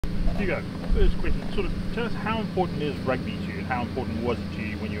Hugo, first question, sort of tell us how important is rugby to you? How important was it to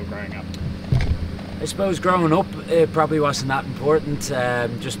you when you were growing up? I suppose growing up it probably wasn't that important.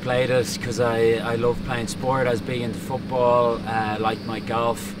 Just played it because I love playing sport. I was big into football, liked my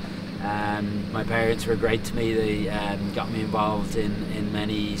golf. My parents were great to me. They got me involved in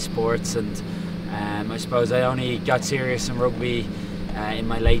many sports, and I suppose I only got serious in rugby in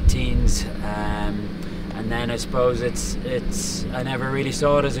my late teens. And then I suppose I never really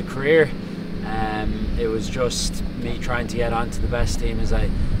saw it as a career. It was just me trying to get onto the best team as I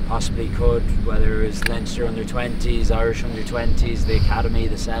possibly could, whether it was Leinster under-20s, Irish under-20s, the academy,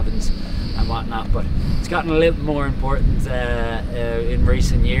 the sevens and whatnot. But it's gotten a little more important in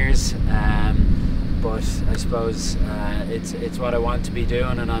recent years. But I suppose it's what I want to be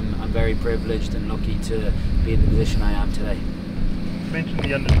doing, and I'm very privileged and lucky to be in the position I am today. You mentioned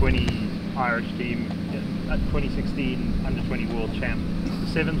the under-20 Irish team, 2016 under-20 world champ, the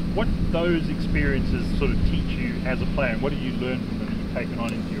sevens. What did those experiences sort of teach you as a player, and what did you learn from them that you've taken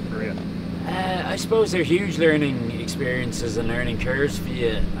on into your career? I suppose they're huge learning experiences and learning curves for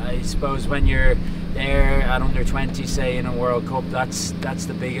you. I suppose when you're there at under-20, say in a World Cup, that's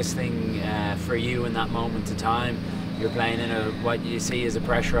the biggest thing for you in that moment of time. You're playing in what you see as a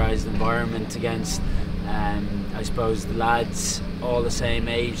pressurised environment against I suppose the lads all the same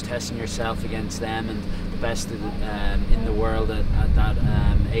age, testing yourself against them and the best in the world at that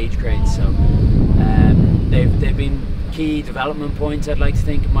age grade. So they've been key development points, I'd like to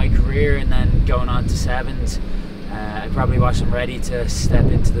think, in my career. And then going on to sevens, I probably wasn't ready to step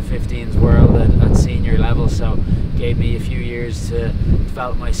into the 15s world at senior level, so it gave me a few years to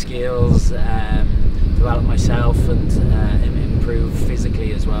develop my skills, develop myself, and improve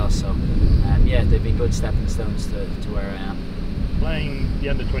physically as well. So yeah, they've been good stepping stones to where I am. Playing the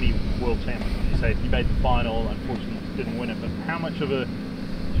under-20 world champion, you say you made the final, unfortunately didn't win it, but how much of a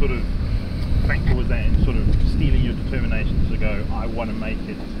sort of factor was that in sort of stealing your determination to go, I want to make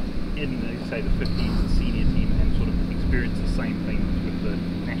it in, say, the 15s, the senior team, and sort of experience the same things with the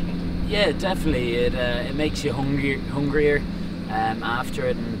national team? Yeah, definitely. It makes you hungrier after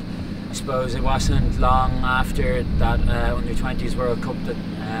it, and I suppose it wasn't long after that under-20s World Cup that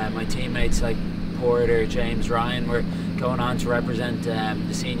my teammates like Porter, James, Ryan were going on to represent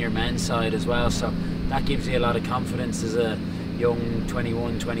the senior men's side as well. So that gives you a lot of confidence as a young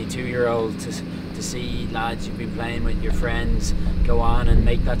 21, 22-year-old to see lads you've been playing with, your friends, go on and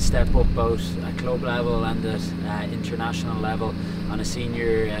make that step up both at club level and at international level on a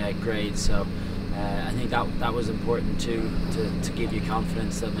senior grade. So I think that was important too, to give you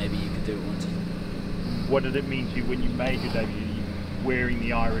confidence that maybe you could do it once. What did it mean to you when you made your debut, wearing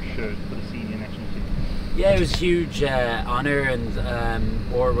the Irish shirt for the senior national team? Yeah, it was a huge honour,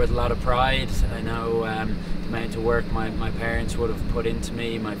 and wore with a lot of pride. I know the amount of work my parents would have put into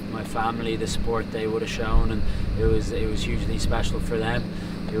me, my family, the support they would have shown, and it was hugely special for them.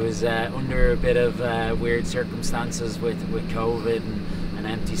 It was under a bit of weird circumstances with COVID and an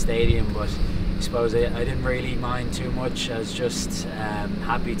empty stadium, but I suppose I didn't really mind too much. I was just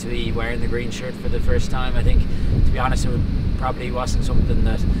happy to be wearing the green shirt for the first time. I think, to be honest, it probably wasn't something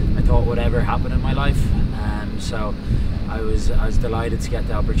that I thought would ever happen in my life. So I was delighted to get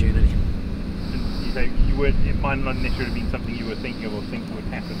the opportunity. And you say it might not necessarily have been something you were thinking of or thinking would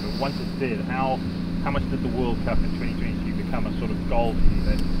happen, but once it's there, how much did the World Cup in 2022 become a sort of goal for you,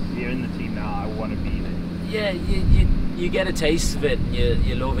 that you're in the team now, I want to be there? Yeah, you get a taste of it, and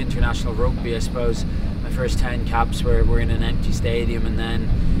you love international rugby. I suppose my first 10 caps were in an empty stadium, and then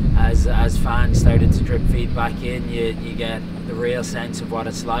as fans started to drip feedback in, you get the real sense of what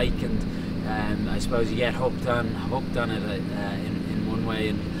it's like, and I suppose you get hooked on it in one way,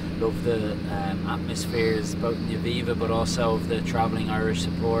 and love the atmospheres both in the Aviva but also of the travelling Irish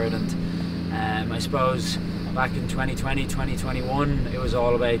support. And I suppose back in 2020, 2021, it was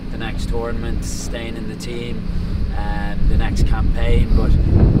all about the next tournament, staying in the team, the next campaign. But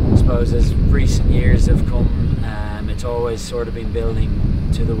I suppose as recent years have come, it's always sort of been building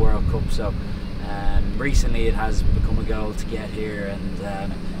to the World Cup. So recently it has become a goal to get here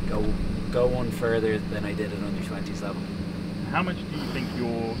and go one further than I did at under-20s level. How much do you think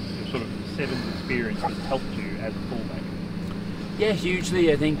your sort of sevens experience has helped you as a fullback? Yeah,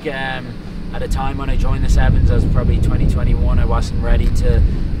 hugely. I think at a time when I joined the sevens, I was probably 2021, I wasn't ready to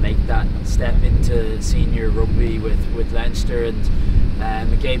make that step into senior rugby with Leinster,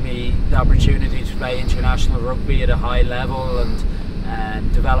 and it gave me the opportunity to play international rugby at a high level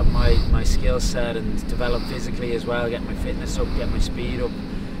and develop my skill set and develop physically as well, get my fitness up, get my speed up,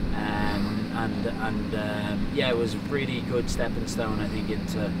 and yeah, it was a really good stepping stone, I think,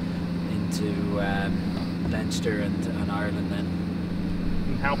 into Leinster and Ireland then.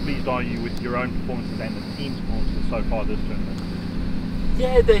 how pleased are you with your own performances and the team's performances so far this tournament?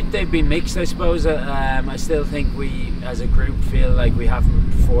 Yeah, they've been mixed, I suppose. I still think we, as a group, feel like we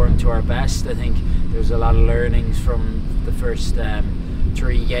haven't performed to our best. I think there's a lot of learnings from the first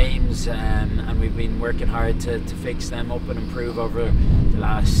 3 games, and we've been working hard to fix them up and improve over the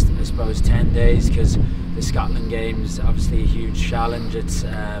last, I suppose, 10 days, because the Scotland game's obviously a huge challenge. It's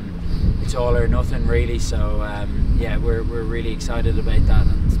all or nothing, really. So yeah, we're really excited about that,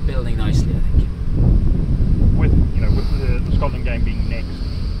 and it's building nicely, I think. With the Scotland game being next,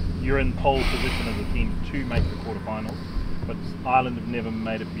 you're in pole position as a team to make the quarterfinals, but Ireland have never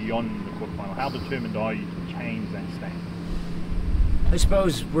made it beyond the quarterfinal. How determined are you to change that stand? I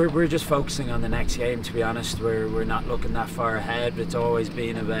suppose we're just focusing on the next game, to be honest. We're not looking that far ahead. It's always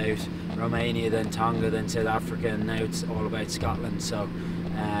been about Romania, then Tonga, then South Africa, and now it's all about Scotland. So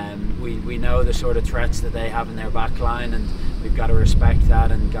we know the sort of threats that they have in their back line, and we've got to respect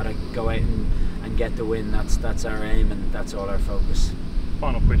that and got to go out and get the win. That's our aim, and that's all our focus.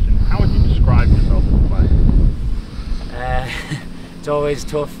 Final question, how would you describe yourself as a player? It's always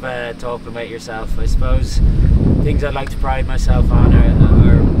tough talking about yourself. I suppose things I'd like to pride myself on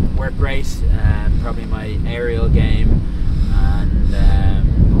are work rate, probably my aerial game, and